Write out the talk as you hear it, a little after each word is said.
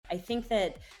I think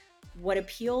that what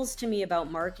appeals to me about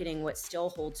marketing, what still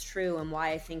holds true and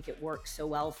why I think it works so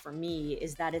well for me,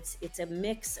 is that it's a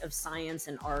mix of science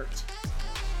and art.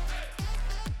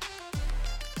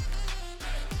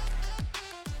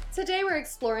 Today, we're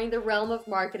exploring the realm of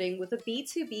marketing with a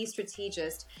B2B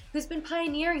strategist who's been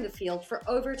pioneering the field for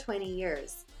over 20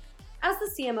 years. As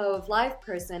the CMO of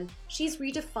LivePerson, she's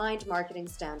redefined marketing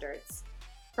standards.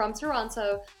 From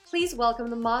Toronto, please welcome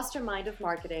the mastermind of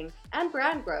marketing and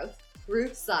brand growth,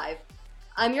 Ruth Zive.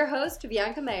 I'm your host,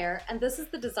 Bianca Mayer, and this is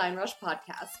the Design Rush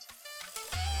podcast.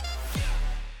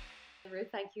 Ruth,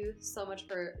 thank you so much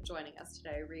for joining us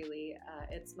today. Really,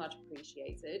 it's much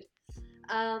appreciated.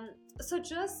 So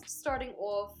just starting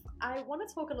off, I want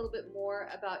to talk a little bit more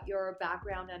about your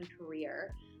background and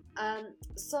career.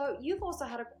 So you've also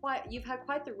had quite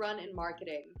the run in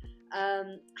marketing.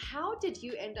 How did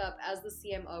you end up as the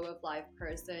CMO of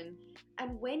LivePerson,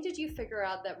 and when did you figure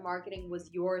out that marketing was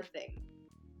your thing?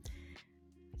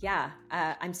 Yeah,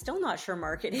 I'm still not sure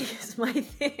marketing is my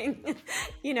thing.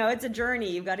 It's a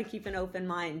journey. You've got to keep an open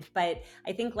mind. But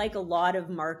I think like a lot of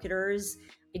marketers,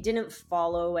 I didn't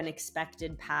follow an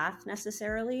expected path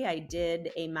necessarily. I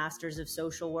did a master's of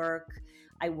social work.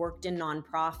 I worked in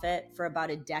nonprofit for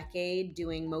about a decade,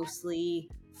 doing mostly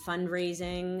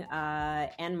fundraising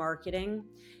and marketing.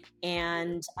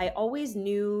 And I always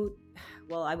knew,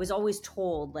 I was always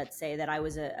told, let's say, that I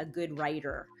was a good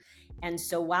writer. And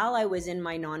so while I was in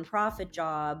my nonprofit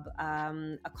job,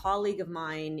 a colleague of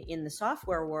mine in the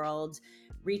software world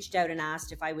reached out and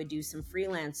asked if I would do some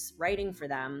freelance writing for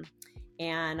them.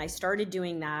 And I started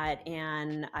doing that,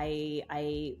 and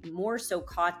I more so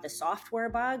caught the software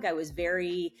bug. I was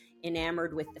very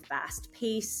enamored with the fast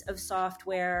pace of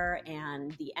software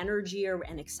and the energy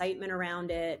and excitement around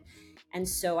it. And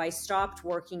so I stopped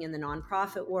working in the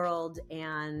nonprofit world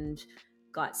and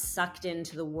got sucked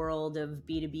into the world of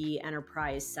B2B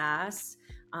enterprise SaaS.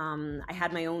 I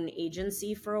had my own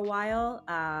agency for a while,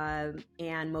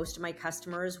 and most of my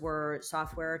customers were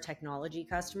software technology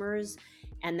customers,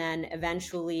 and then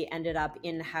eventually ended up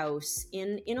in-house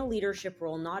in a leadership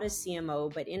role, not as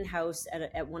CMO, but in-house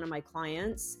at one of my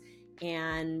clients.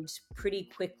 And pretty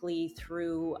quickly,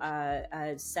 through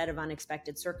a set of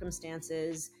unexpected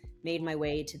circumstances, made my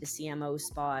way to the CMO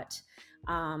spot.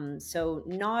 I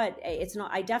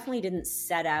definitely didn't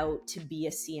set out to be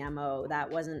a CMO. That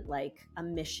wasn't like a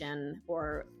mission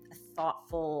or a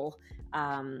thoughtful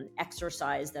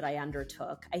exercise that I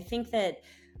undertook. I think that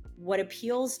what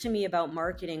appeals to me about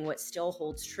marketing, what still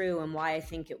holds true and why I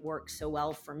think it works so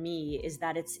well for me, is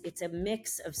that it's a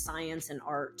mix of science and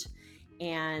art.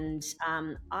 And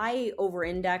I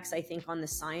over-index, I think, on the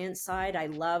science side. I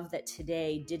love that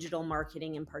today digital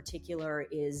marketing in particular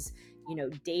is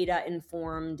data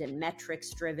informed and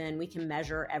metrics driven. We can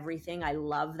measure everything. I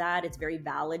love that. It's very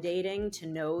validating to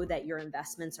know that your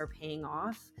investments are paying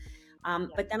off.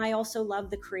 But then I also love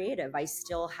the creative. I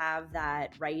still have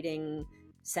that writing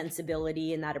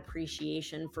sensibility and that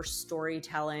appreciation for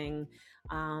storytelling.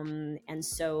 And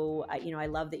so, I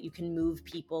love that you can move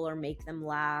people or make them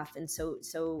laugh. And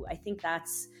so I think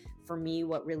that's, for me,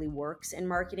 what really works in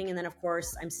marketing. And then, of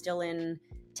course, I'm still in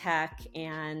tech,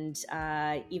 and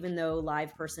even though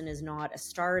LivePerson is not a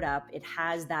startup, it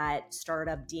has that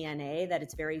startup DNA, that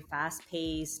it's very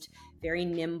fast-paced, very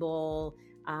nimble,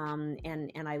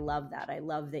 and I love that. I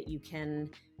love that you can,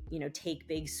 take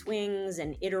big swings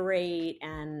and iterate,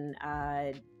 and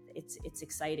it's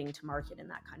exciting to market in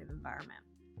that kind of environment.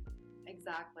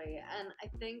 Exactly, and I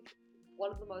think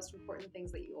one of the most important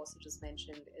things that you also just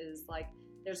mentioned is like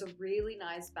there's a really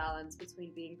nice balance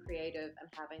between being creative and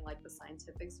having like the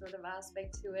scientific sort of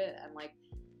aspect to it, and like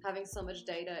having so much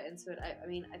data into it. I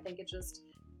mean, I think it just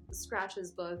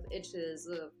scratches both itches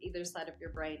of either side of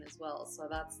your brain as well. So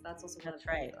that's also one of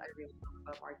the things that I really love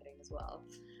about marketing as well.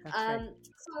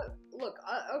 So look,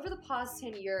 over the past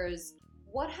 10 years,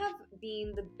 what have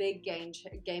been the big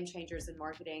game changers in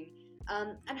marketing,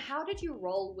 and how did you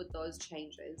roll with those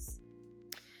changes?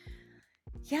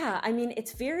 Yeah, I mean,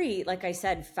 it's very, like I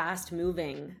said, fast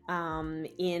moving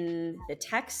in the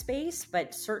tech space,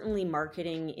 but certainly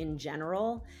marketing in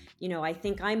general. I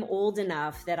think I'm old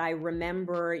enough that I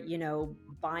remember,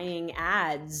 buying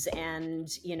ads and,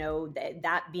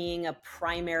 that being a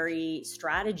primary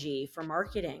strategy for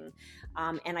marketing.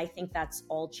 And I think that's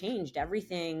all changed.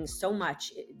 Everything so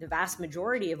much, the vast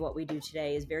majority of what we do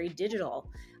today is very digital.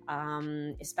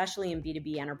 Especially in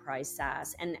B2B enterprise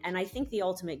SaaS. And I think the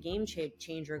ultimate game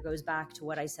changer goes back to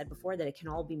what I said before, that it can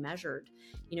all be measured.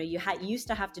 You used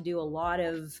to have to do a lot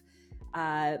of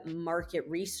market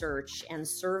research and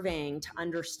surveying to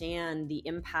understand the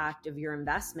impact of your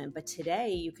investment. But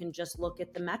today you can just look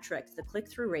at the metrics, the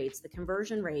click-through rates, the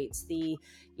conversion rates,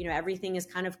 everything is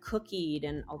kind of cookied,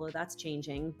 and although that's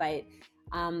changing, but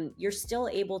you're still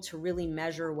able to really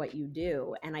measure what you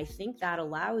do. And I think that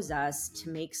allows us to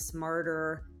make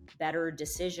smarter, better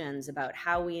decisions about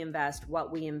how we invest,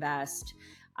 what we invest.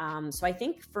 So I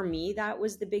think for me, that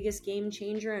was the biggest game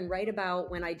changer. And right about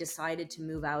when I decided to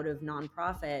move out of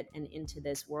nonprofit and into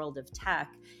this world of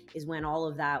tech is when all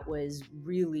of that was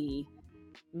really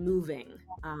moving.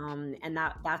 And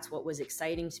that's what was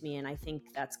exciting to me. And I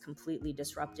think that's completely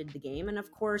disrupted the game. And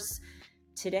of course,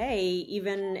 today,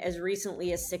 even as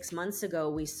recently as 6 months ago,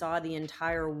 we saw the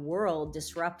entire world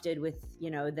disrupted with,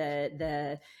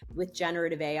 with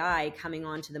generative AI coming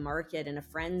onto the market in a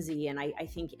frenzy. And I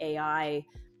think AI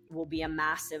will be a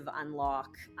massive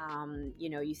unlock.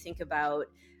 You think about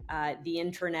the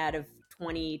internet of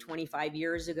 20, 25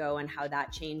 years ago and how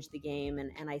that changed the game.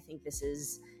 And I think this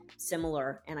is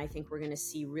similar. And I think we're going to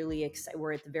see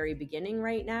we're at the very beginning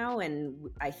right now. And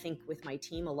I think with my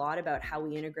team a lot about how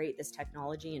we integrate this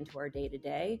technology into our day to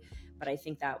day. But I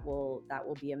think that will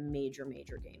be a major,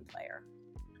 major game player.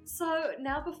 So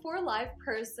now, before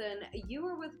LivePerson, you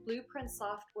were with Blueprint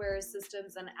Software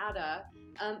Systems and ADA,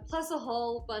 plus a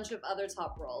whole bunch of other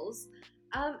top roles.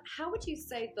 How would you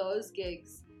say those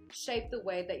gigs shape the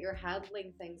way that you're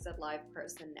handling things at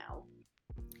LivePerson now?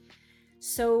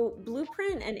 So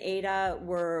Blueprint and ADA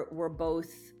were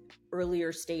both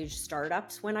earlier stage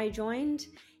startups when I joined,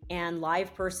 and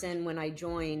LivePerson when I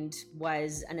joined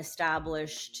was an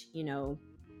established,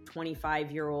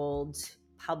 25-year-old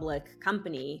public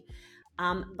company.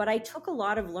 But I took a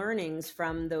lot of learnings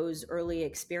from those early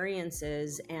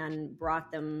experiences and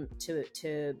brought them to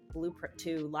Blueprint,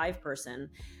 to LivePerson.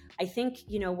 I think,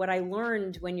 what I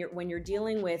learned when you're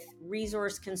dealing with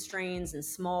resource constraints and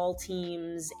small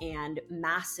teams and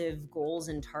massive goals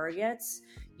and targets,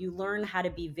 you learn how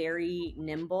to be very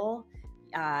nimble,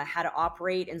 how to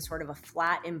operate in sort of a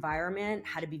flat environment,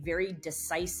 how to be very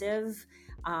decisive,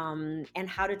 and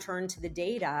how to turn to the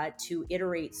data to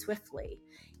iterate swiftly.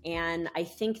 And I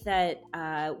think that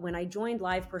when I joined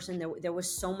LivePerson, there was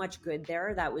so much good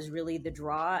there. That was really the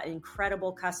draw.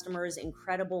 Incredible customers,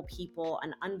 incredible people,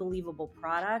 an unbelievable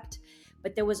product.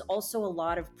 But there was also a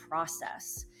lot of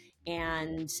process.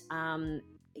 And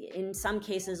in some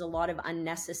cases, a lot of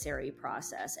unnecessary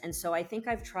process. And so I think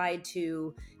I've tried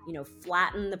to,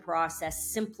 flatten the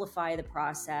process, simplify the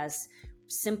process,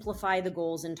 simplify the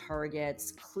goals and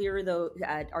targets,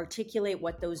 articulate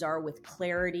what those are with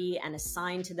clarity, and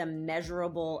assign to them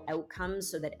measurable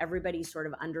outcomes so that everybody sort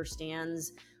of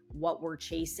understands what we're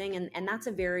chasing. And that's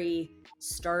a very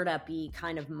startup-y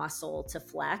kind of muscle to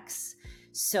flex.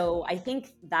 So I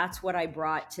think that's what I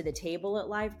brought to the table at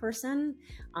LivePerson.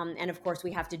 And of course,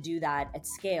 we have to do that at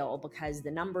scale because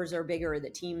the numbers are bigger, the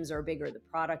teams are bigger, the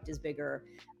product is bigger.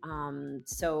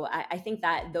 So I think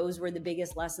that those were the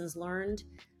biggest lessons learned.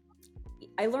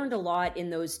 I learned a lot in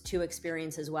those two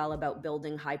experiences as well about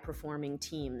building high-performing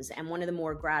teams. And one of the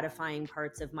more gratifying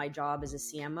parts of my job as a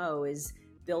CMO is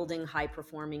building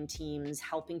high-performing teams,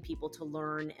 helping people to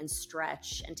learn and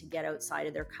stretch and to get outside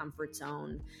of their comfort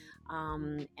zone.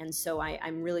 And so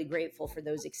I'm really grateful for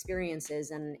those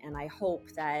experiences, and I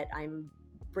hope that I'm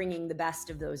bringing the best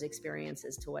of those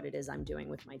experiences to what it is I'm doing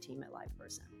with my team at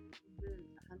LivePerson.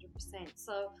 100%.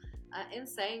 So in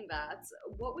saying that,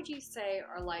 what would you say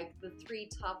are like the 3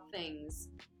 top things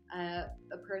a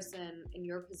person in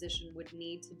your position would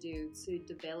need to do to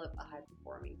develop a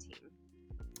high-performing team?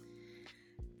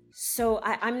 So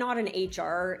I'm not an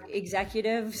HR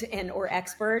executive or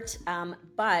expert,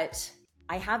 but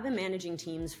I have been managing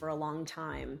teams for a long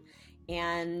time,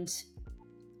 and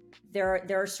there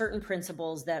are certain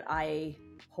principles that I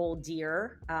hold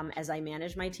dear as I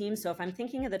manage my team. So if I'm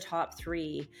thinking of the top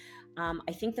 3,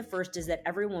 I think the first is that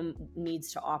everyone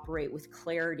needs to operate with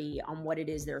clarity on what it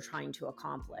is they're trying to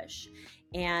accomplish.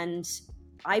 And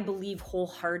I believe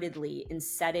wholeheartedly in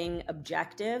setting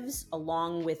objectives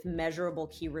along with measurable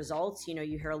key results. You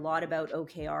hear a lot about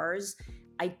OKRs.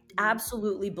 I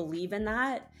absolutely believe in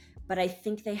that. But I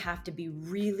think they have to be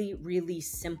really, really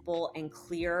simple and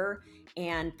clear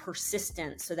and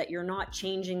persistent so that you're not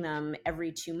changing them every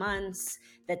 2 months,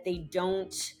 that they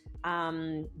don't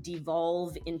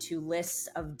devolve into lists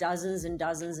of dozens and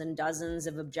dozens and dozens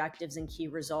of objectives and key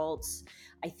results.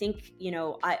 I think,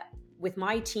 with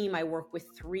my team, I work with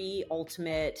 3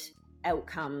 ultimate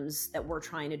outcomes that we're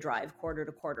trying to drive quarter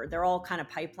to quarter. They're all kind of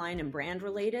pipeline and brand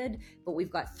related, but we've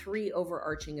got 3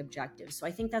 overarching objectives. So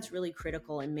I think that's really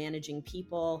critical in managing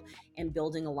people and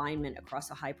building alignment across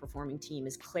a high performing team,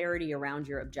 is clarity around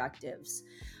your objectives.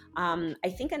 I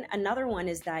think another one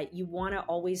is that you want to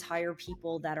always hire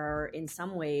people that are in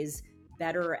some ways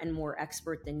better and more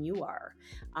expert than you are.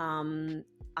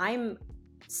 I'm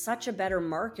such a better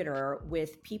marketer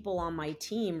with people on my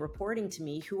team reporting to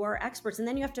me who are experts. And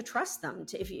then you have to trust them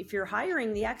to, if you're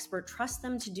hiring the expert, trust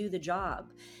them to do the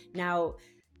job. Now,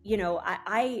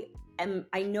 I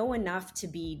know enough to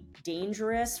be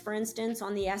dangerous, for instance,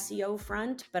 on the SEO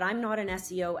front, but I'm not an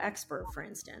SEO expert, for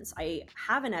instance. I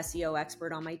have an SEO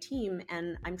expert on my team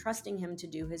and I'm trusting him to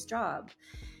do his job.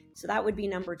 So that would be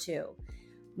number 2.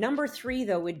 Number 3,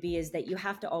 though, would be is that you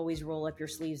have to always roll up your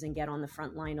sleeves and get on the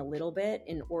front line a little bit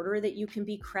in order that you can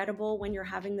be credible when you're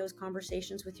having those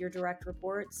conversations with your direct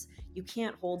reports. You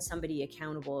can't hold somebody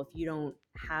accountable if you don't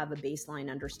have a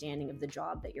baseline understanding of the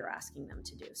job that you're asking them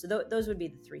to do. So those would be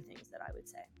the 3 things that I would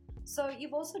say. So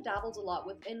you've also dabbled a lot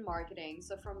within marketing.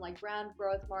 So from like brand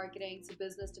growth marketing to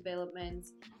business development,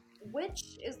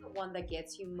 which is the one that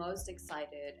gets you most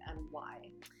excited and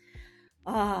why?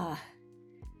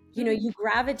 You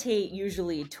gravitate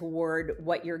usually toward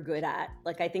what you're good at.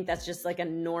 Like, I think that's just like a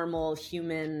normal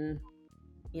human,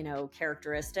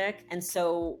 characteristic. And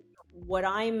so what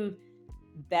I'm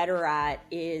better at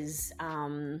is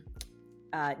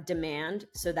demand.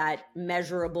 So that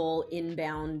measurable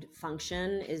inbound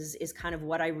function is kind of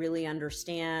what I really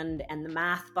understand, and the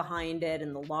math behind it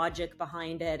and the logic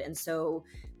behind it. And so,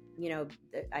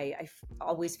 I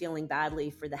always feeling badly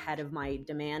for the head of my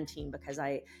demand team because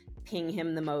I ping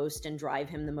him the most and drive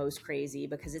him the most crazy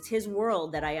because it's his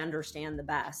world that I understand the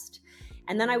best.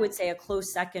 And then I would say a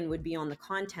close second would be on the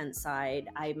content side.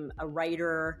 I'm a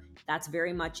writer. That's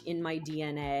very much in my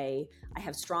DNA. I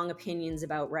have strong opinions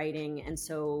about writing. And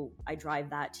so I drive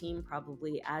that team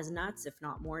probably as nuts, if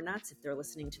not more nuts. If they're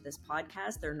listening to this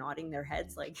podcast, they're nodding their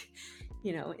heads like,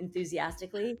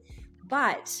 enthusiastically.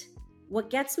 But what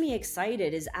gets me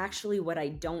excited is actually what I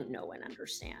don't know and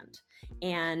understand.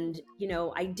 And,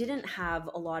 I didn't have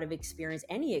a lot of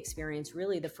any experience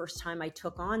really the first time I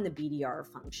took on the BDR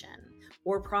function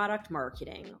or product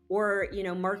marketing or,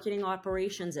 marketing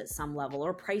operations at some level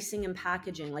or pricing and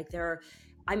packaging.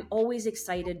 I'm always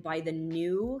excited by the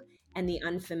new and the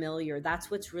unfamiliar.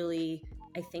 That's what's really,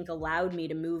 I think, allowed me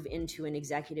to move into an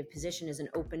executive position, is an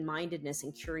open-mindedness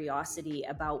and curiosity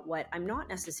about what I'm not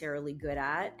necessarily good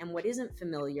at and what isn't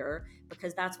familiar,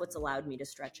 because that's what's allowed me to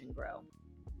stretch and grow.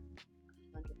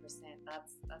 100%.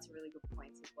 That's a really good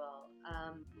point as well.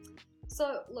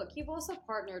 So look, you've also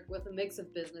partnered with a mix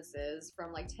of businesses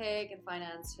from like tech and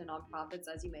finance to nonprofits,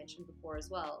 as you mentioned before as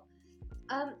well.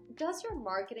 Does your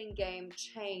marketing game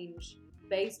change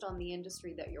based on the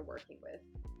industry that you're working with?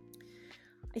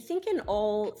 I think in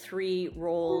all 3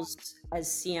 roles as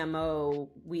CMO,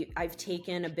 I've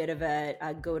taken a bit of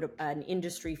an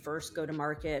industry first go to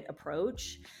market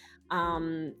approach.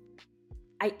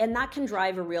 And that can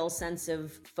drive a real sense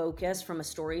of focus from a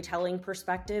storytelling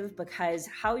perspective, because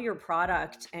how your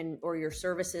product or your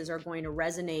services are going to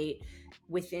resonate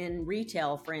within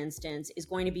retail, for instance, is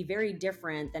going to be very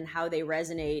different than how they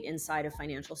resonate inside of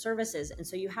financial services. And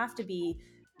so you have to be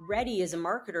ready as a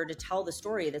marketer to tell the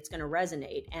story that's going to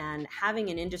resonate, and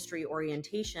having an industry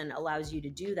orientation allows you to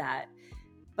do that.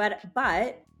 But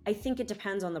I think it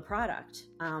depends on the product.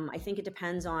 I think it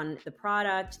depends on the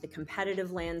product, the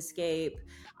competitive landscape.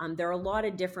 There are a lot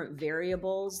of different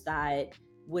variables that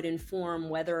would inform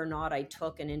whether or not I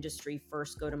took an industry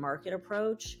first go-to-market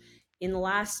approach. In the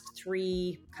last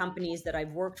 3 companies that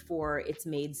I've worked for, it's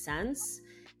made sense.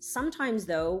 Sometimes,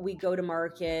 though, we go to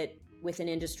market with an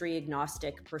industry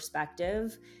agnostic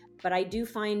perspective. But I do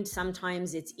find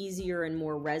sometimes it's easier and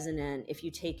more resonant if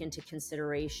you take into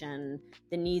consideration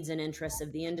the needs and interests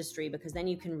of the industry, because then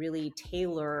you can really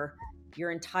tailor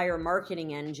your entire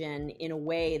marketing engine in a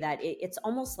way that it's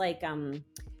almost like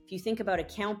if you think about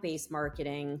account-based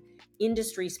marketing,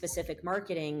 industry-specific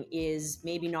marketing is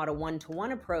maybe not a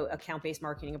one-to-one account-based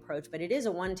marketing approach, but it is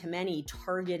a one-to-many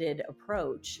targeted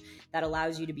approach that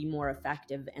allows you to be more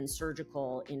effective and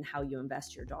surgical in how you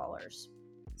invest your dollars.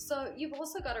 So you've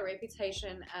also got a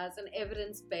reputation as an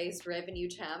evidence-based revenue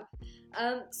champ.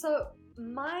 So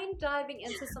mind diving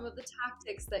into some of the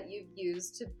tactics that you've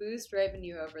used to boost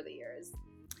revenue over the years?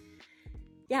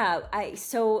 Yeah, I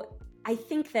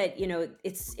think that,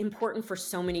 it's important for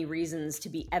so many reasons to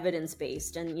be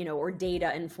evidence-based and, or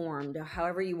data informed,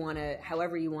 however you want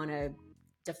to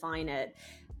define it.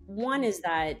 One is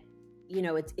that,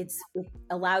 it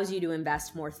allows you to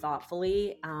invest more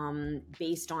thoughtfully,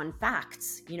 based on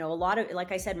facts. A lot of,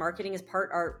 like I said, marketing is part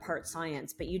art, part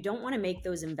science, but you don't want to make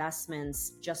those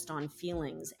investments just on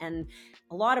feelings. And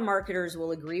a lot of marketers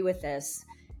will agree with this.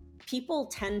 People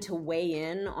tend to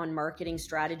weigh in on marketing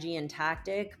strategy and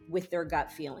tactic with their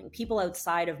gut feeling. People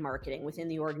outside of marketing within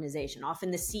the organization,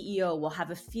 often the CEO will have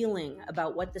a feeling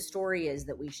about what the story is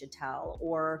that we should tell,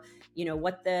 or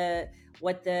what the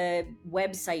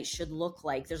website should look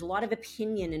like. There's a lot of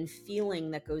opinion and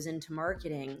feeling that goes into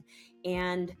marketing,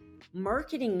 and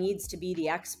marketing needs to be the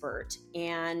expert,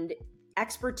 and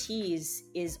expertise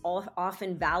is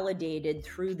often validated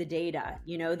through the data,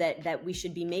 that we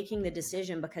should be making the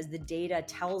decision because the data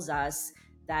tells us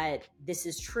that this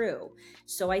is true.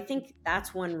 So I think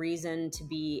that's one reason to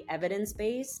be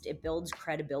evidence-based. It builds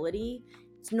credibility.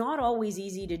 It's not always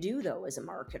easy to do, though, as a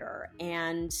marketer.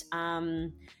 And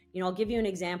I'll give you an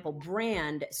example.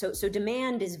 Brand. So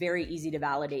demand is very easy to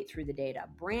validate through the data.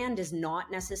 Brand is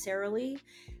not necessarily.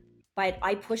 But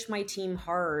I push my team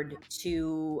hard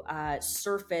to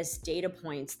surface data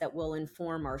points that will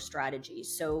inform our strategy.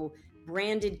 So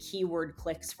branded keyword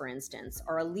clicks, for instance,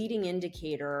 are a leading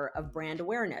indicator of brand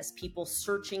awareness, people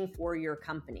searching for your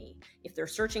company. If they're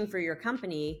searching for your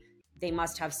company, they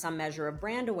must have some measure of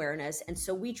brand awareness. And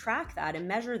so we track that and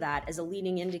measure that as a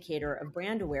leading indicator of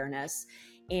brand awareness.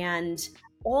 And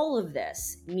all of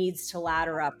this needs to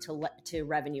ladder up to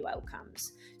revenue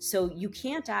outcomes. So you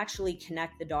can't actually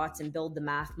connect the dots and build the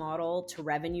math model to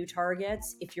revenue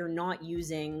targets if you're not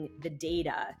using the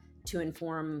data to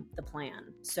inform the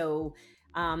plan. So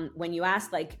when you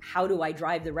ask, like, how do I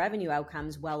drive the revenue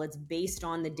outcomes? Well, it's based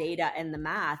on the data and the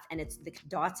math, and it's the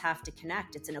dots have to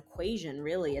connect. It's an equation,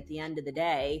 really, at the end of the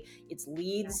day. It's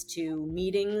leads to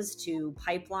meetings, to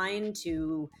pipeline,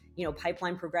 to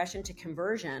pipeline progression, to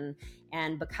conversion.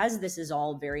 And because this is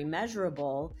all very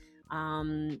measurable,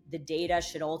 the data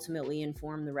should ultimately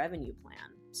inform the revenue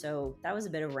plan. So that was a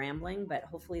bit of rambling, but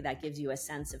hopefully that gives you a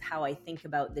sense of how I think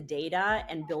about the data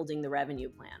and building the revenue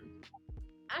plan.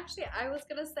 Actually, I was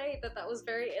going to say that was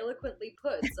very eloquently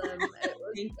put. It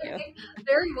was Thank you.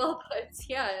 very well put.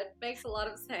 Yeah, it makes a lot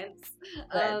of sense.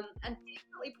 And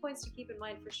definitely points to keep in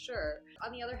mind for sure.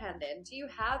 On the other hand, then, do you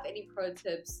have any pro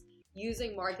tips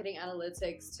using marketing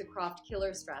analytics to craft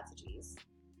killer strategies?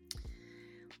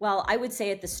 Well, I would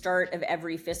say at the start of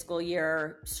every fiscal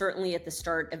year, certainly at the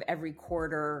start of every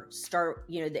quarter,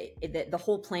 the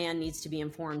whole plan needs to be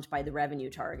informed by the revenue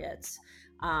targets.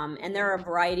 And there are a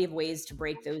variety of ways to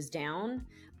break those down.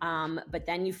 But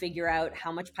then you figure out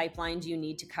how much pipeline do you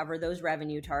need to cover those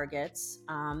revenue targets.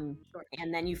 Sure.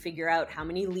 And then you figure out how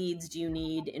many leads do you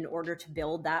need in order to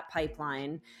build that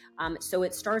pipeline. So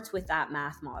it starts with that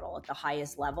math model at the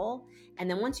highest level. And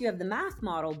then once you have the math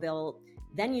model built,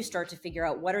 then you start to figure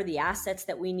out what are the assets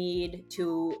that we need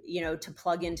to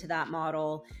plug into that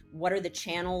model. What are the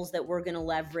channels that we're going to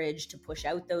leverage to push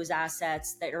out those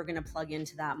assets that are going to plug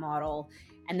into that model?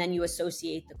 And then you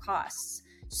associate the costs.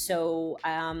 So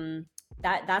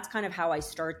that's kind of how I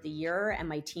start the year, and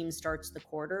my team starts the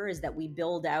quarter, is that we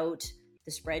build out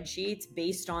the spreadsheets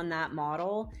based on that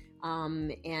model,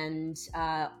 and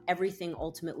everything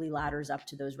ultimately ladders up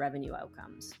to those revenue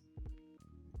outcomes.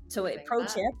 So a pro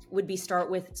tip would be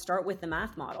start with the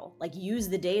math model. Like, use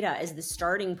the data as the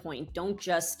starting point. Don't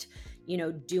just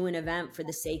do an event for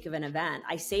the sake of an event.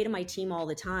 I say to my team all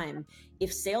the time,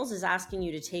 if sales is asking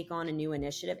you to take on a new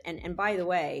initiative, and by the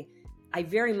way, I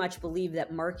very much believe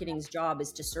that marketing's job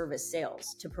is to service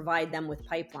sales, to provide them with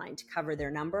pipeline, to cover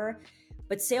their number.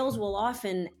 But sales will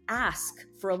often ask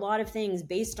for a lot of things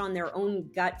based on their own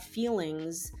gut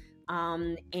feelings.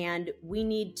 And we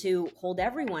need to hold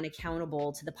everyone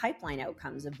accountable to the pipeline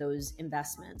outcomes of those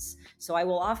investments. So I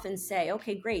will often say,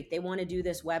 okay, great, they want to do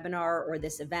this webinar or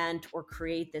this event or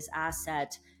create this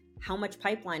asset. How much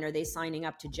pipeline are they signing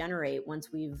up to generate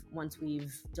once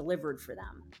we've delivered for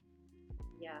them?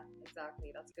 Yeah,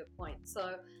 exactly. That's a good point.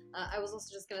 So I was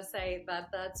also just going to say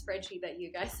that spreadsheet that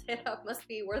you guys set up must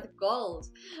be worth gold,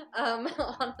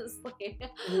 honestly.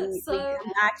 We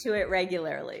come back to it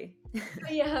regularly.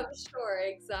 Yeah, sure,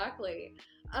 exactly.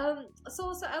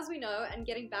 So as we know, and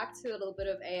getting back to a little bit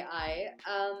of AI,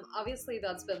 obviously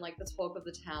that's been like the talk of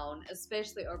the town,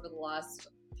 especially over the last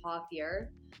half year.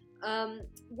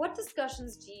 What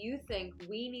discussions do you think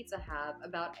we need to have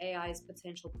about AI's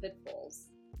potential pitfalls?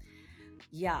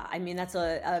 Yeah, I mean, that's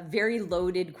a very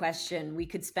loaded question. We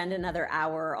could spend another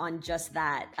hour on just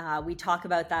that. We talk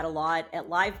about that a lot at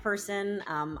LivePerson.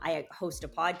 I host a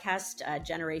podcast,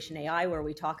 Generation AI, where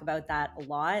we talk about that a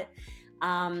lot.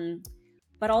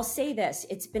 But I'll say this,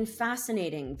 it's been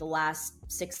fascinating the last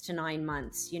 6 to 9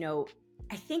 months.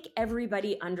 I think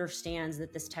everybody understands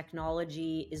that this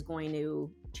technology is going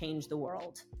to change the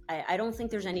world. I don't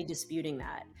think there's any disputing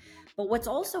that. But what's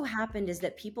also happened is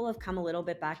that people have come a little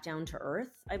bit back down to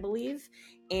earth, I believe.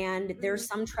 And there's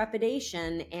some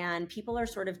trepidation, and people are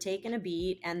sort of taking a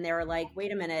beat and they're like,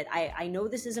 wait a minute, I know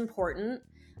this is important.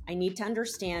 I need to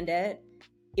understand it.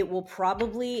 It will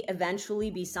probably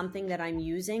eventually be something that I'm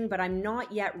using, but I'm not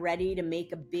yet ready to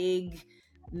make a big,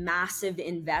 massive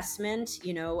investment.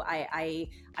 I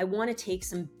want to take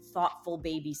some thoughtful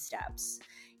baby steps.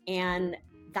 And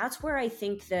that's where I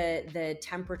think the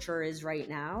temperature is right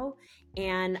now.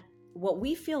 And what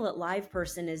we feel at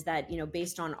LivePerson is that,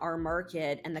 based on our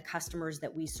market and the customers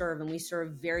that we serve, and we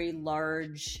serve very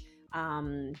large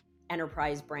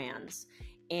enterprise brands.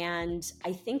 And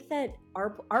I think that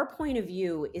our point of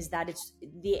view is that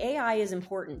the AI is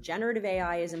important, generative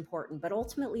AI is important, but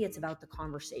ultimately it's about the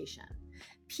conversation.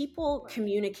 People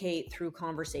communicate through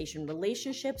conversation.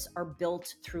 Relationships are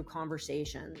built through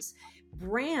conversations.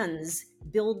 Brands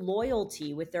build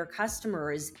loyalty with their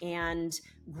customers and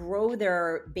grow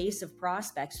their base of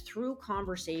prospects through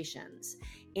conversations.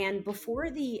 And before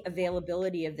the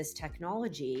availability of this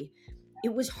technology,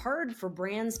 it was hard for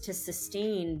brands to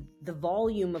sustain the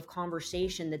volume of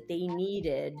conversation that they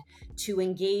needed to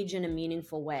engage in a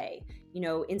meaningful way.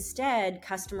 Instead,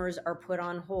 customers are put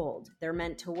on hold. They're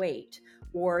meant to wait,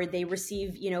 or they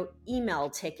receive, email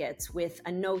tickets with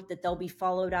a note that they'll be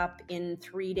followed up in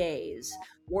 3 days,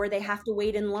 or they have to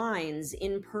wait in lines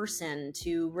in person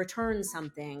to return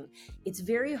something. It's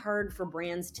very hard for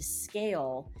brands to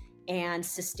scale and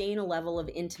sustain a level of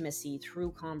intimacy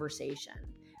through conversation.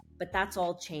 But that's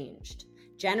all changed.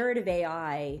 Generative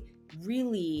AI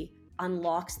really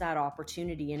unlocks that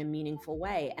opportunity in a meaningful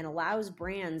way and allows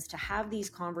brands to have these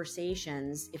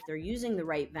conversations, if they're using the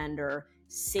right vendor,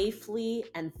 safely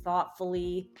and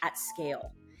thoughtfully at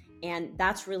scale. And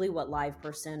that's really what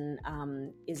LivePerson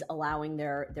is allowing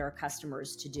their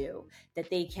customers to do, that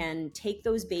they can take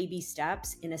those baby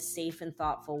steps in a safe and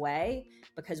thoughtful way,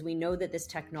 because we know that this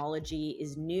technology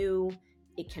is new,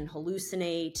 it can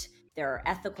hallucinate, there are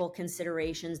ethical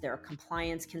considerations, there are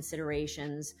compliance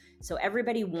considerations. So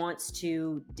everybody wants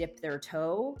to dip their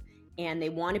toe, and they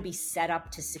want to be set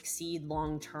up to succeed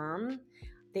long term.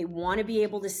 They want to be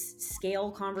able to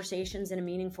scale conversations in a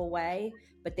meaningful way,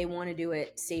 but they want to do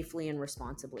it safely and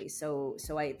responsibly. So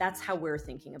that's how we're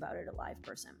thinking about it at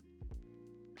LivePerson.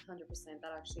 100%.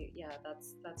 That actually, yeah,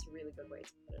 that's a really good way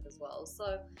to put it as well.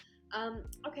 So,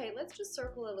 okay, let's just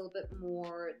circle a little bit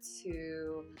more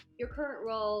to your current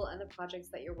role and the projects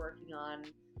that you're working on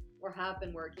or have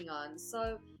been working on.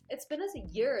 So it's been a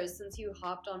year since you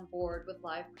hopped on board with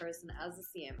LivePerson as a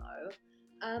CMO.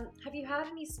 Have you had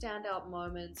any standout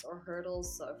moments or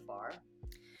hurdles so far?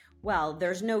 Well,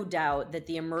 there's no doubt that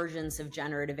the emergence of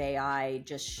generative AI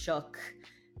just shook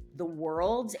the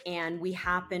world, and we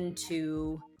happened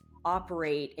to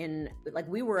operate in, like,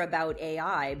 we were about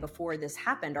AI before this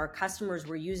happened. Our customers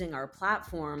were using our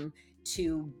platform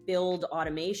to build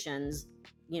automations,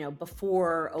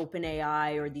 before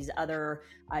OpenAI or these other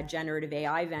generative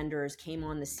AI vendors came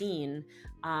on the scene.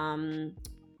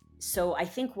 So I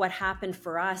think what happened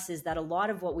for us is that a lot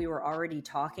of what we were already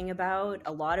talking about,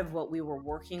 a lot of what we were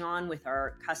working on with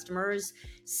our customers,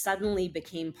 suddenly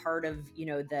became part of,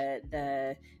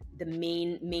 the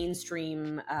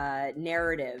mainstream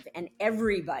narrative. And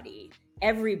everybody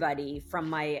from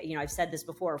my, I've said this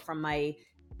before, from my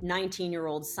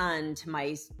 19-year-old son to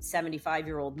my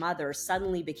 75-year-old mother,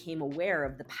 suddenly became aware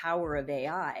of the power of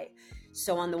AI.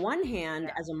 So on the one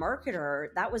hand, as a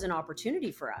marketer, that was an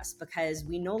opportunity for us, because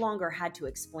we no longer had to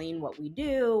explain what we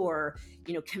do or,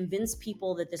 convince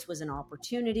people that this was an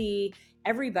opportunity.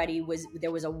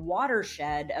 There was a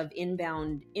watershed of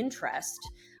inbound interest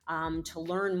to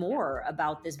learn more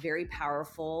about this very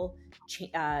powerful,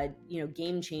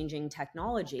 game-changing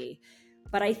technology.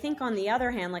 But I think on the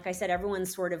other hand, like I said,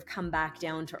 everyone's sort of come back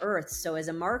down to earth. So as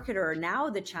a marketer, now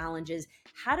the challenge is,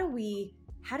 how do we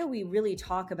really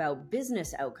talk about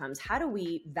business outcomes? How do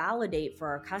we validate for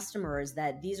our customers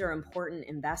that these are important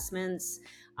investments?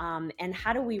 And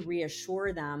how do we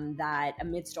reassure them that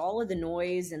amidst all of the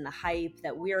noise and the hype,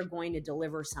 that we are going to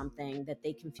deliver something that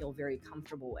they can feel very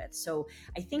comfortable with? So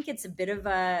I think it's a bit of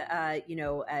an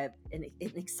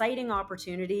exciting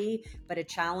opportunity, but a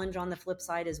challenge on the flip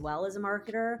side as well as a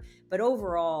marketer. But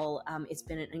overall, it's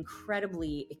been an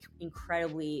incredibly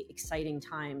exciting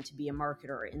time to be a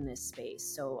marketer in this space.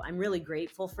 So I'm really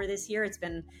grateful for this year. It's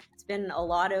been a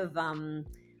lot of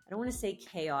don't want to say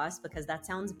chaos because that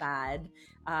sounds bad,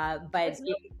 but It's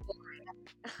not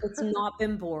it's not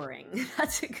been boring.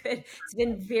 It's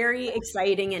been very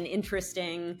exciting and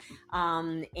interesting.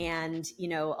 And,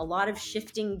 a lot of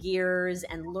shifting gears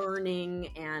and learning,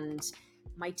 and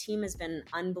my team has been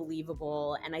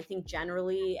unbelievable. And I think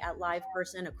generally at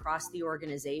LivePerson across the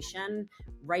organization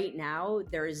right now,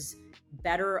 there's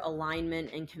better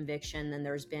alignment and conviction than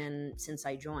there's been since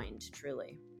I joined,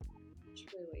 truly.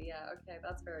 truly, yeah. Okay,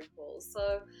 that's very cool.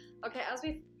 So, okay, as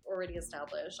we've already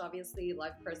established, obviously,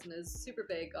 LivePerson is super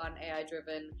big on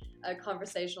AI-driven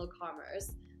conversational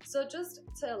commerce. So, just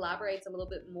to elaborate a little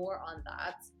bit more on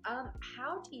that,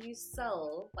 how do you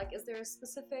sell? Like, is there a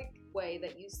specific way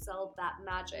that you sell that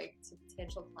magic to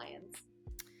potential clients?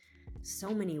 So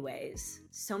many ways,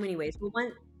 so many ways. Well,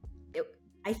 it,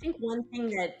 I think one thing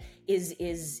that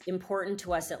is important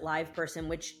to us at LivePerson,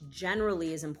 which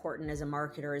generally is important as a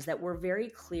marketer, is that we're very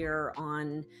clear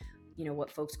on,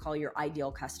 what folks call your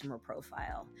ideal customer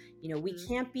profile. We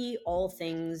can't be all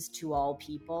things to all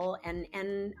people,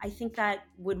 and I think that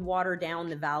would water down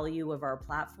the value of our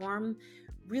platform.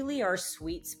 Really, our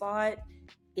sweet spot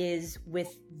is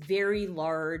with very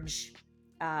large,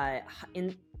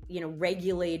 in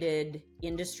regulated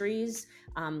industries,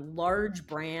 large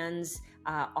brands,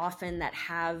 often that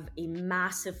have a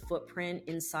massive footprint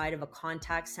inside of a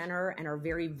contact center and are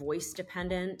very voice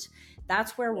dependent.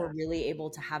 That's where we're really able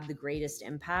to have the greatest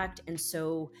impact. And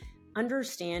so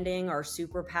understanding our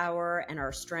superpower and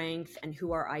our strength and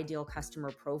who our ideal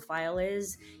customer profile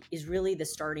is really the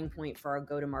starting point for our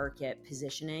go-to-market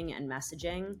positioning and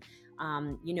messaging.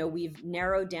 We've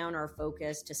narrowed down our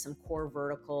focus to some core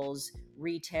verticals: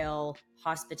 retail,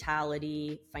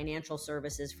 hospitality, financial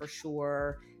services for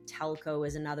sure, telco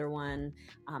is another one,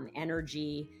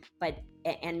 energy,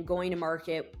 and going to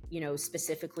market,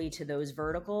 specifically to those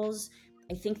verticals.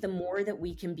 I think the more that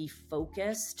we can be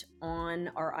focused on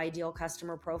our ideal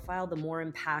customer profile, the more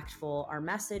impactful our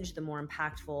message, the more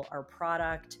impactful our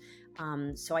product.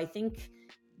 So I think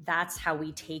that's how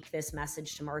we take this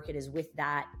message to market, is with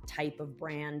that type of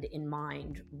brand in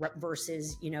mind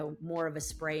versus, more of a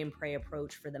spray and pray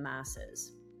approach for the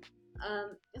masses.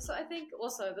 So I think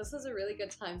also this is a really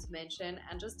good time to mention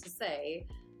and just to say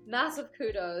massive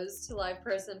kudos to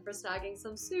LivePerson for snagging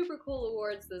some super cool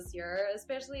awards this year,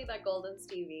 especially that Golden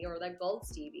Stevie or that Gold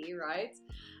Stevie, right?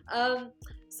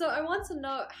 So I want to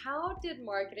know, how did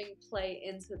marketing play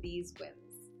into these wins?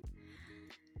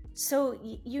 So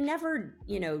you never,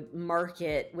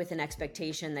 market with an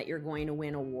expectation that you're going to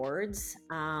win awards.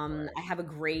 I have a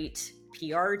great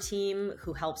PR team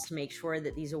who helps to make sure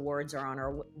that these awards are on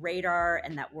our radar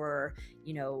and that we're,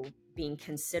 being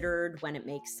considered when it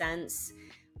makes sense.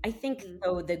 I think,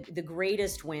 though, the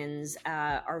greatest wins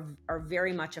are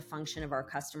very much a function of our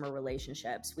customer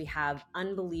relationships. We have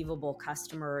unbelievable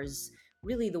customers.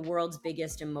 Really, the world's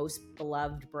biggest and most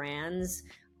beloved brands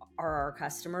are our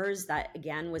customers. That,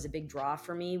 again, was a big draw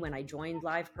for me when I joined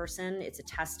LivePerson. It's a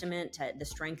testament to the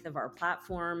strength of our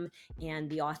platform and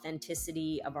the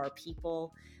authenticity of our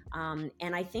people.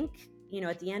 And I think,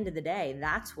 at the end of the day,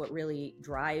 that's what really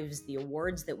drives the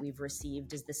awards that we've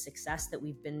received, is the success that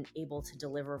we've been able to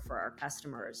deliver for our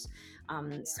customers.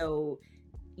 So,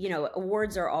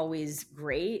 awards are always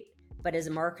great. But as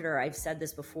a marketer, I've said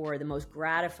this before, the most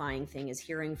gratifying thing is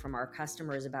hearing from our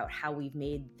customers about how we've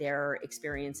made their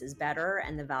experiences better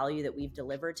and the value that we've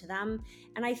delivered to them.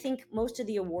 And I think most of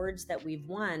the awards that we've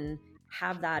won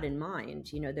have that in mind.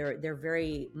 They're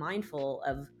very mindful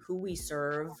of who we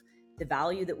serve, the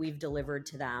value that we've delivered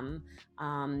to them.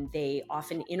 They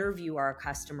often interview our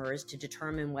customers to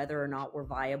determine whether or not we're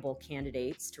viable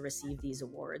candidates to receive these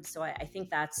awards. So I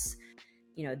think that's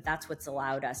what's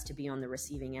allowed us to be on the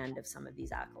receiving end of some of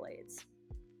these accolades.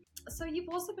 So you've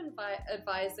also been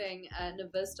advising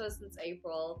Navista since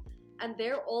April, and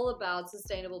they're all about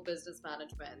sustainable business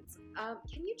management.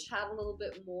 Can you chat a little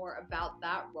bit more about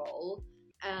that role,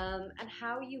 and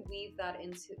how you weave that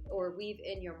into, or weave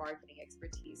in, your marketing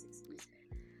expertise? Excuse me.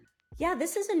 Yeah,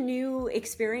 this is a new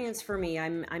experience for me.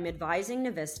 I'm advising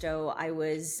Navisto. I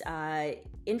was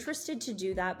interested to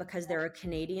do that because they're a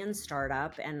Canadian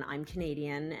startup, and I'm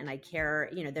Canadian, and I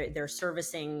care. They're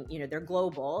servicing. They're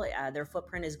global. Their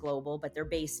footprint is global, but they're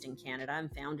based in Canada. I'm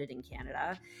founded in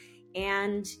Canada,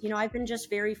 and I've been just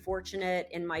very fortunate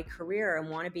in my career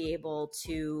and want to be able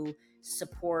to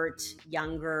support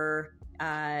younger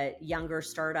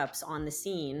startups on the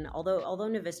scene. Although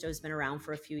Navisto has been around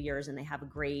for a few years and they have a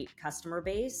great customer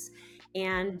base,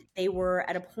 and they were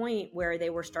at a point where they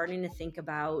were starting to think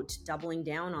about doubling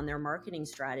down on their marketing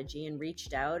strategy, and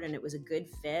reached out, and it was a good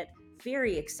fit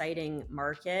very exciting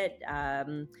market.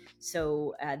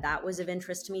 So that was of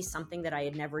interest to me, something that I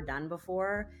had never done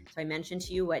before. So I mentioned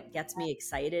to you, what gets me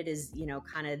excited is,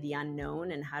 kind of the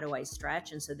unknown and how do I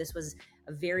stretch. And so this was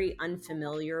a very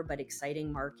unfamiliar but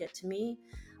exciting market to me.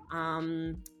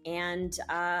 And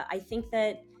I think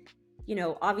that,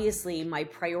 obviously my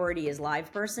priority is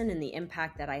LivePerson and the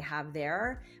impact that I have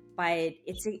there. But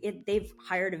they've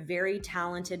hired a very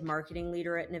talented marketing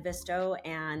leader at Navisto,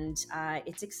 and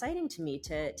it's exciting to me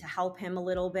to help him a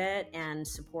little bit and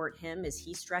support him as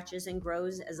he stretches and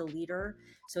grows as a leader.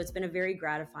 So it's been a very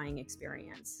gratifying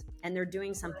experience, and they're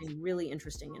doing something really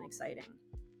interesting and exciting.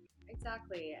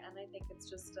 Exactly, and I think it's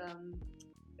just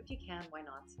if you can, why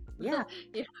not? Yeah.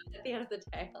 At the end of the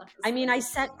day, honestly. I mean, I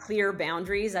set clear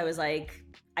boundaries. I was like,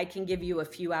 I can give you a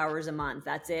few hours a month.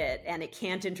 That's it. And it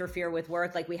can't interfere with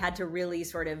work. Like, we had to really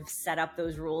sort of set up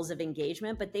those rules of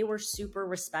engagement, but they were super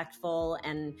respectful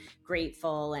and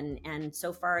grateful. And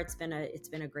so far it's been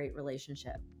a great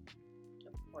relationship.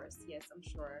 Of course. Yes, I'm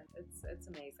sure. It's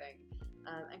amazing.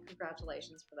 And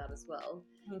congratulations for that as well.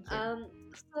 Thank you.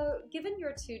 So given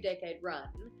your 2-decade run,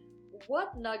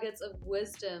 what nuggets of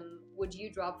wisdom would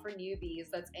you drop for newbies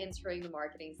that's entering the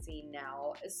marketing scene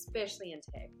now, especially in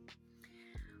tech?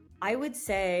 I would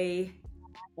say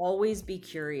always be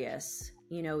curious.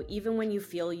 Even when you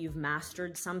feel you've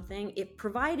mastered something, it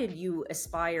provided you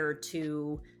aspire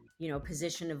to, a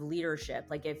position of leadership.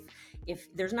 Like, if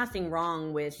there's nothing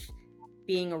wrong with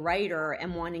being a writer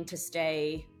and wanting to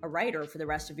stay a writer for the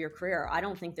rest of your career, I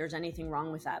don't think there's anything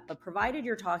wrong with that. But provided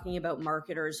you're talking about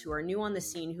marketers who are new on the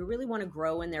scene, who really want to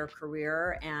grow in their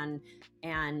career and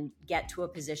get to a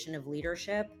position of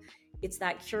leadership, it's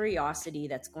that curiosity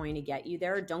that's going to get you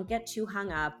there. Don't get too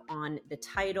hung up on the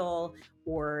title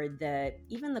or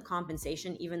even the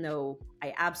compensation, even though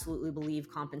I absolutely believe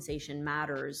compensation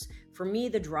matters. For me,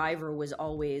 the driver was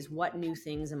always, what new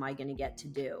things am I going to get to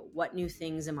do? What new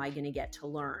things am I going to get to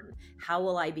learn? How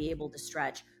will I be able to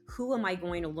stretch? Who am I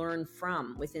going to learn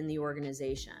from within the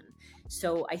organization?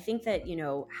 So I think that,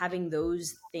 having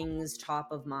those things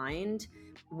top of mind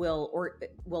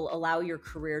will allow your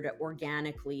career to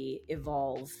organically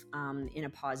evolve in a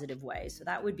positive way. So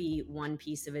that would be one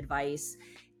piece of advice.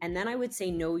 And then I would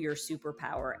say, know your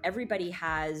superpower. Everybody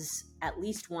has at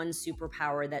least one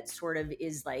superpower that sort of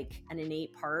is like an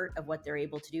innate part of what they're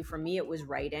able to do. For me, it was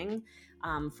writing.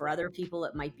 For other people,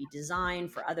 it might be design.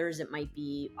 For others, it might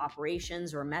be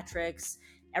operations or metrics.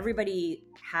 Everybody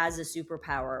has a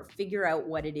superpower. Figure out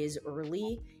what it is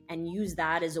early and use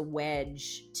that as a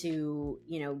wedge to,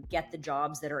 get the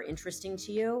jobs that are interesting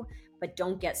to you, but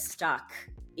don't get stuck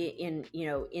in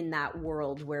that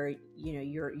world where,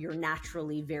 you're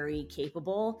naturally very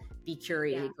capable. Be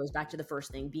curious. Yeah. It goes back to the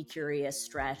first thing, be curious,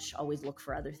 stretch, always look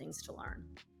for other things to learn.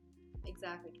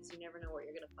 Exactly, because you never know what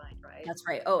you're going to find, right? That's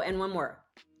right. Oh, and one more.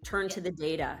 Turn to the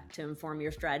data to inform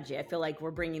your strategy. I feel like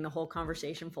we're bringing the whole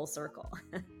conversation full circle.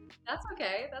 That's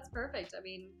okay. That's perfect. I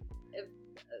mean, if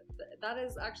that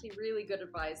is actually really good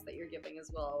advice that you're giving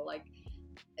as well. Like,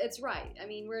 it's right. I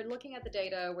mean, we're looking at the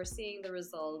data, we're seeing the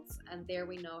results, and there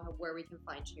we know where we can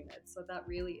fine tune it. So that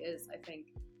really is, I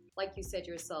think, like you said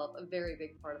yourself, a very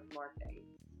big part of marketing.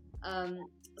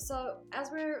 So as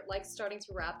we're starting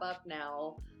to wrap up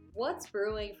now, what's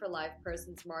brewing for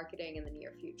LivePerson's marketing in the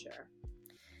near future?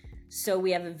 So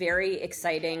we have a very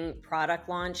exciting product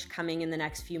launch coming in the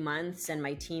next few months, and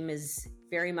my team is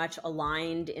very much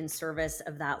aligned in service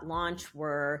of that launch.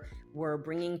 We're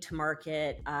bringing to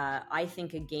market, I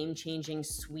think, a game-changing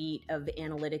suite of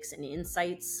analytics and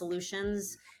insights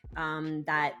solutions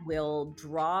that will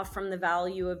draw from the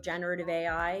value of generative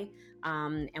AI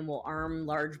and will arm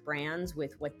large brands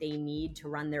with what they need to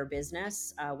run their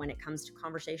business when it comes to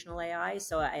conversational AI.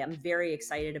 So I am very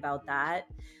excited about that.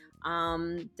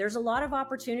 There's a lot of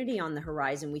opportunity on the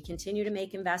horizon. We continue to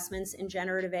make investments in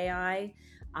generative AI.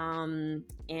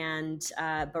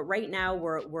 But right now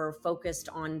we're focused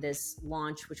on this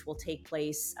launch, which will take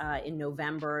place in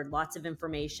November. Lots of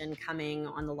information coming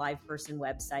on the LivePerson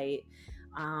website.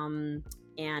 And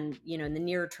in the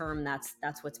near term, that's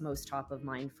what's most top of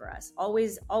mind for us.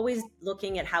 Always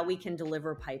looking at how we can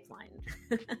deliver pipeline.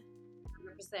 100%.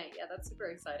 Yeah, that's super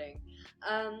exciting.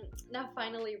 Now,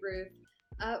 finally, Ruth,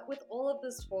 with all of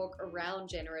this talk around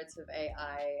generative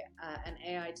AI and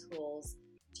AI tools,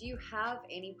 do you have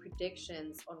any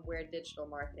predictions on where digital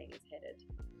marketing is headed?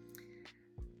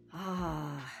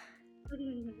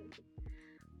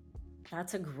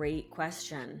 That's a great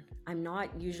question. I'm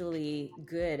not usually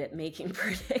good at making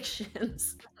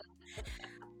predictions.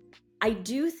 I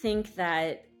do think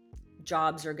that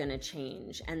jobs are going to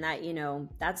change, and that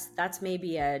that's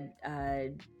maybe a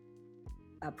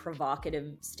a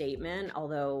provocative statement,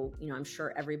 although, I'm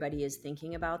sure everybody is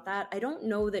thinking about that. I don't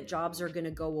know that jobs are going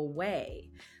to go away,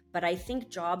 but I think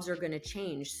jobs are going to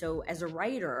change. So as a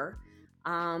writer,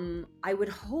 I would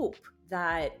hope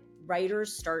that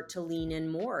writers start to lean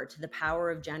in more to the power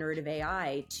of generative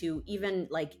AI to even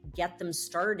like get them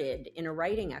started in a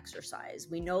writing exercise.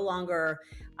 We no longer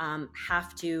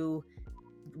have to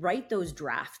write those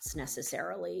drafts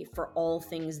necessarily for all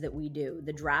things that we do.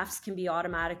 The drafts can be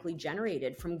automatically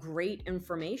generated from great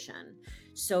information.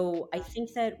 So I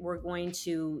think that we're going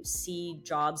to see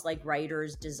jobs like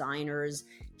writers, designers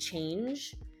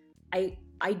change.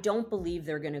 I don't believe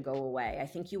they're going to go away. I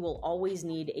think you will always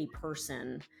need a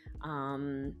person,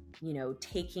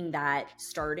 taking that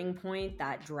starting point,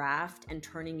 that draft, and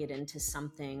turning it into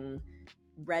something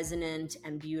resonant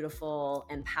and beautiful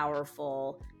and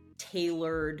powerful,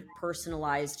 tailored,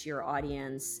 personalized to your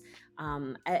audience.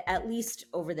 At least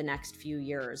over the next few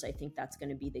years, I think that's going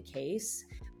to be the case.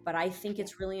 But I think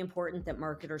it's really important that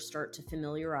marketers start to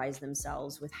familiarize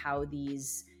themselves with how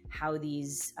these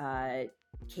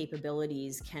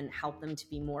capabilities can help them to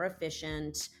be more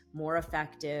efficient, more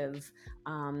effective,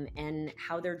 and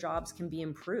how their jobs can be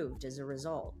improved as a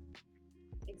result.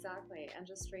 Exactly, and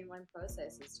just streamline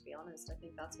processes. To be honest, I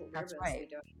think that's what we're That's mostly right.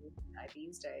 doing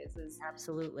these days. Is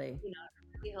Absolutely. it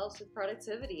really helps with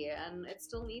productivity, and it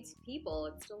still needs people.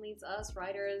 It still needs us,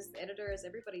 writers, editors,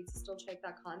 everybody to still check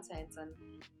that content and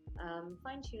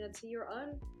fine tune it to your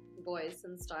own voice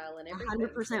and style and everything.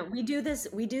 100%. We do this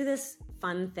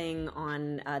fun thing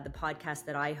on the podcast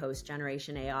that I host,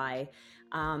 Generation AI,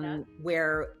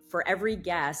 where for every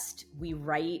guest we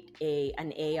write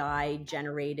an AI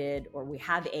generated, or we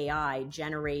have AI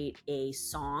generate a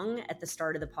song at the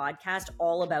start of the podcast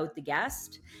all about the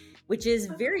guest, which is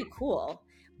very cool.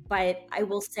 But I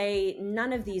will say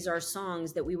none of these are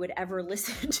songs that we would ever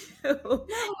listen to. No, of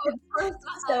course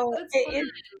not. So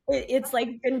it's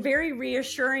like been very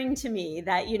reassuring to me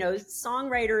that,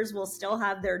 songwriters will still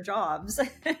have their jobs,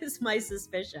 is my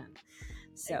suspicion.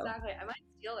 So Exactly. I might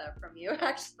steal that from you,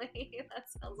 actually. That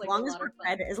sounds like as long a as lot we're of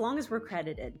fun. as long as we're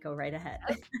credited, go right ahead.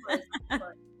 Of course, of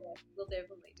course. Yeah, we'll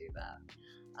definitely do that.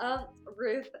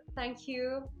 Ruth, thank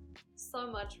you so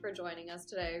much for joining us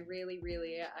today. Really,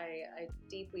 really, I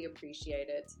deeply appreciate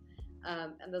it.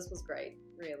 And this was great,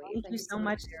 really. Thank you so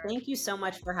much. Thank you so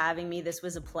much for having me. This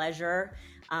was a pleasure.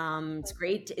 It's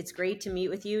great. It's great to meet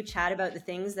with you, chat about the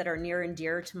things that are near and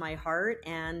dear to my heart,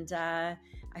 and I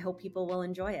hope people will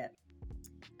enjoy it.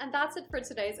 And that's it for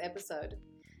today's episode.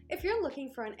 If you're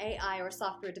looking for an AI or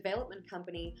software development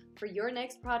company for your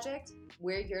next project,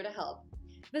 we're here to help.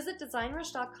 Visit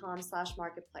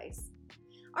designrush.com/marketplace.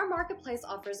 Our marketplace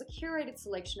offers a curated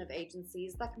selection of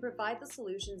agencies that can provide the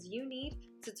solutions you need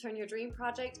to turn your dream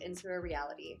project into a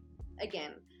reality.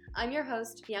 Again, I'm your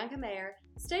host, Bianca Mayer.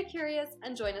 Stay curious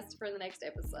and join us for the next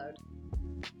episode.